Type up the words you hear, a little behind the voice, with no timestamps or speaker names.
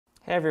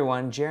Hey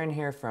everyone, Jaren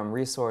here from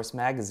Resource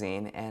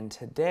Magazine, and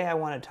today I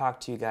want to talk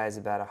to you guys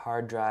about a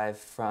hard drive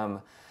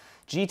from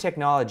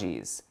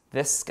G-Technologies.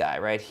 This guy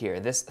right here,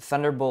 this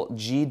Thunderbolt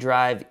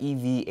G-DRIVE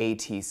EV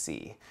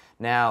ATC.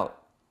 Now,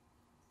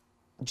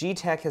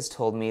 G-Tech has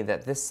told me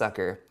that this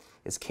sucker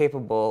is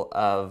capable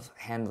of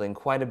handling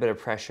quite a bit of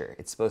pressure.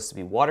 It's supposed to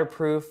be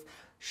waterproof,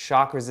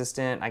 shock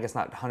resistant, I guess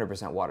not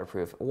 100%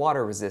 waterproof,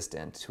 water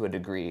resistant to a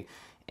degree.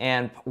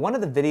 And one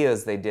of the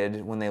videos they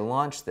did when they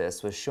launched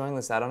this was showing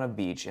this out on a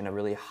beach in a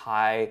really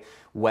high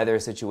weather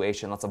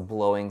situation, lots of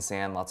blowing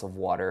sand, lots of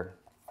water,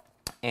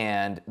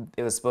 and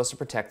it was supposed to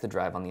protect the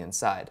drive on the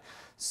inside.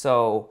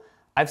 So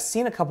I've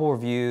seen a couple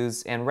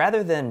reviews, and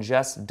rather than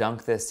just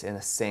dunk this in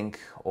a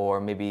sink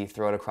or maybe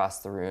throw it across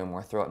the room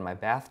or throw it in my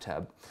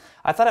bathtub,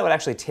 I thought I would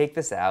actually take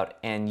this out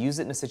and use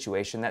it in a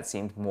situation that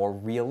seemed more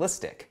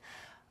realistic.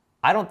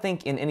 I don't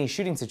think in any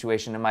shooting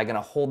situation am I going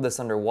to hold this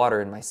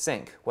underwater in my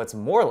sink. What's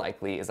more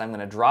likely is I'm going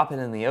to drop it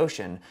in the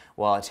ocean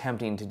while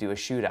attempting to do a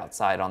shoot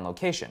outside on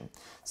location.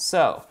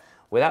 So,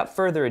 without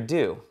further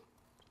ado,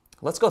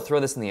 let's go throw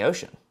this in the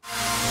ocean.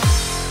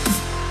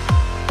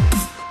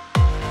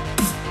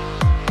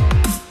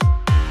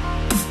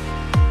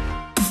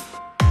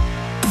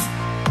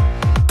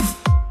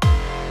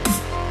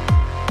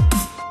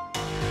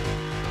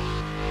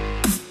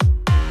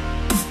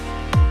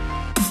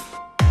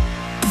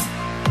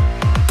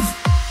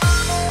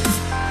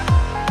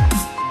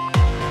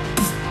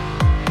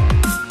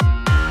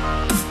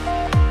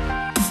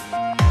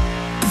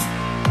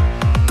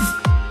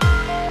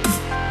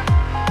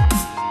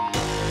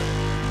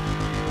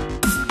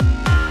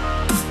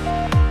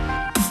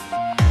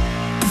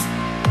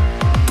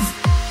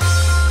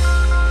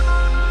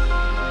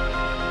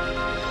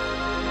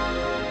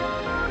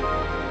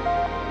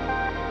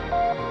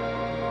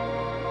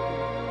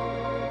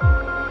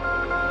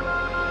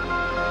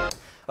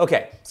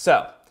 Okay,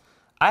 so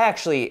I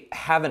actually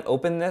haven't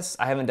opened this.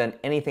 I haven't done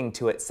anything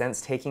to it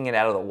since taking it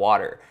out of the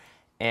water.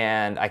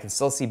 And I can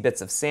still see bits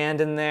of sand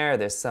in there.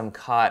 There's some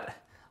caught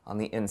on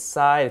the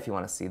inside if you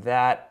want to see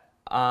that.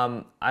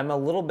 I'm a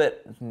little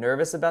bit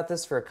nervous about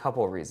this for a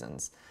couple of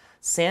reasons.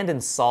 Sand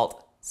and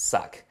salt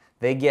suck.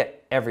 They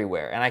get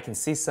everywhere. And I can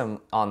see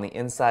some on the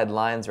inside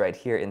lines right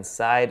here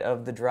inside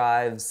of the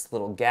drives,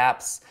 little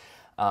gaps.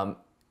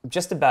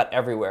 Just about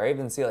everywhere. I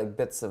even see like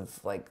bits of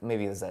like,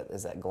 maybe is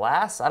that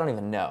glass? I don't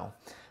even know.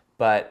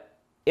 But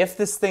if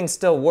this thing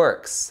still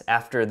works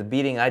after the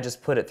beating I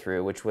just put it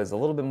through, which was a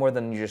little bit more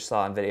than you just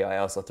saw in video, I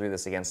also threw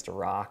this against a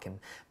rock and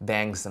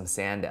banged some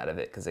sand out of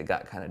it because it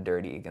got kind of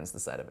dirty against the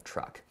side of a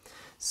truck.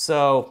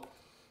 So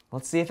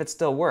let's see if it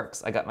still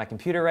works. I got my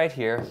computer right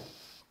here,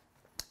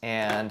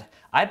 and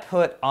I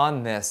put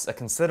on this a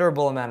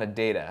considerable amount of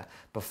data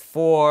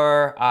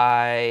before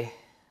I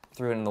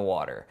threw it in the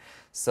water.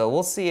 So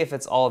we'll see if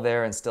it's all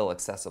there and still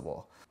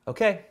accessible.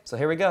 Okay, so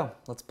here we go.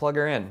 Let's plug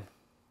her in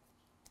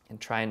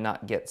and try and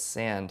not get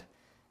sand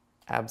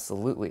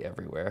absolutely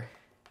everywhere.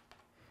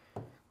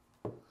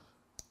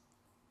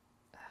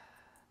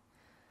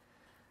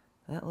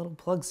 That little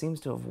plug seems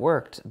to have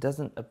worked. It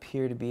doesn't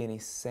appear to be any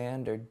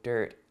sand or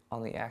dirt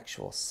on the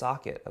actual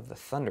socket of the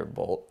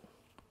Thunderbolt.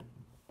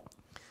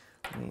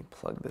 Let me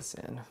plug this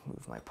in,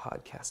 move my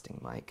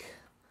podcasting mic.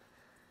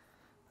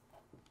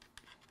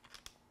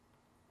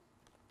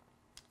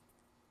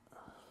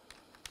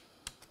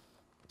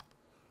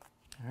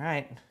 All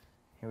right,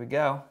 here we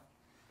go.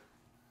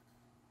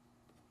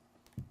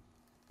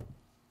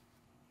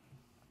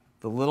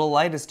 The little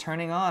light is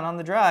turning on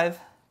the drive.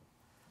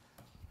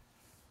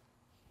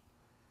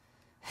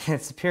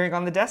 It's appearing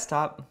on the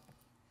desktop.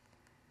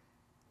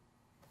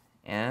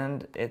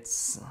 And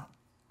it's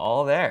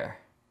all there.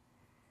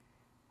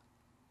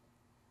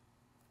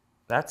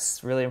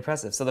 That's really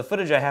impressive. So the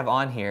footage I have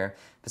on here,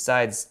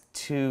 besides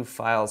 2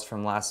 files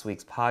from last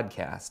week's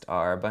podcast,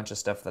 are a bunch of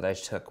stuff that I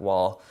took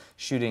while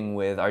shooting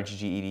with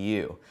RGG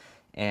EDU.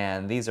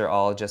 And these are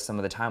all just some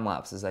of the time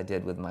lapses I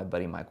did with my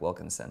buddy Mike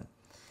Wilkinson.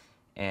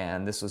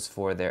 And this was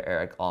for their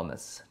Eric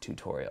Almus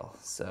tutorial.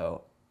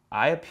 So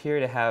I appear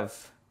to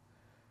have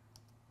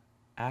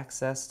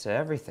access to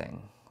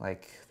everything.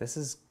 Like, this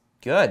is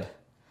good.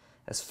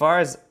 As far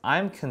as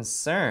I'm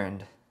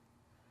concerned,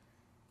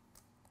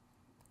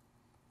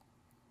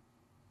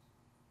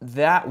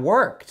 that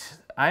worked.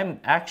 I'm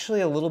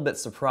actually a little bit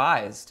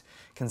surprised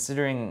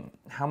considering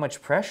how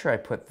much pressure I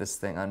put this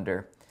thing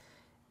under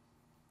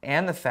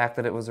and the fact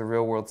that it was a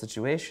real world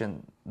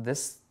situation.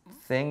 This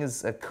thing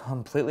is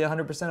completely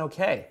 100%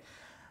 okay.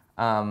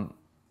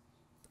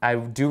 I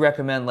do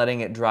recommend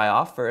letting it dry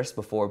off first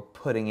before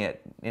putting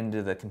it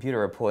into the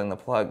computer or pulling the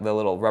plug, the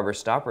little rubber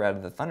stopper out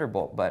of the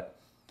Thunderbolt. But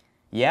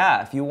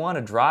yeah, if you want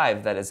a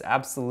drive that is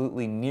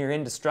absolutely near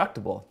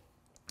indestructible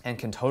and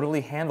can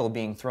totally handle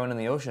being thrown in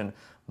the ocean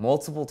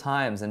multiple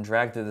times and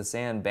dragged through the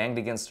sand, banged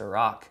against a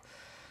rock,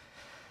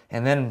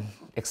 and then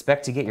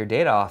expect to get your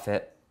data off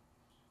it,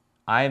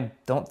 I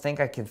don't think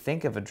I can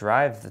think of a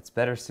drive that's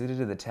better suited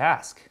to the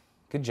task.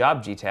 Good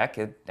job, G-Tech.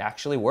 It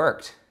actually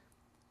worked.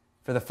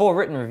 For the full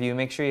written review,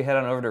 make sure you head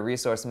on over to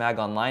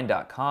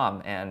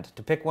resourcemagonline.com, and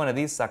to pick one of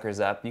these suckers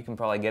up, you can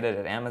probably get it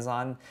at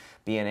Amazon,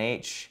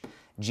 B&H,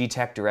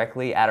 G-Tech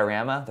directly,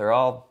 Adorama. They're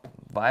all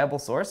viable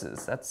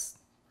sources.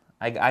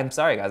 I'm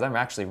sorry guys, I'm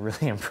actually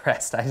really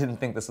impressed. I didn't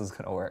think this was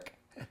gonna work.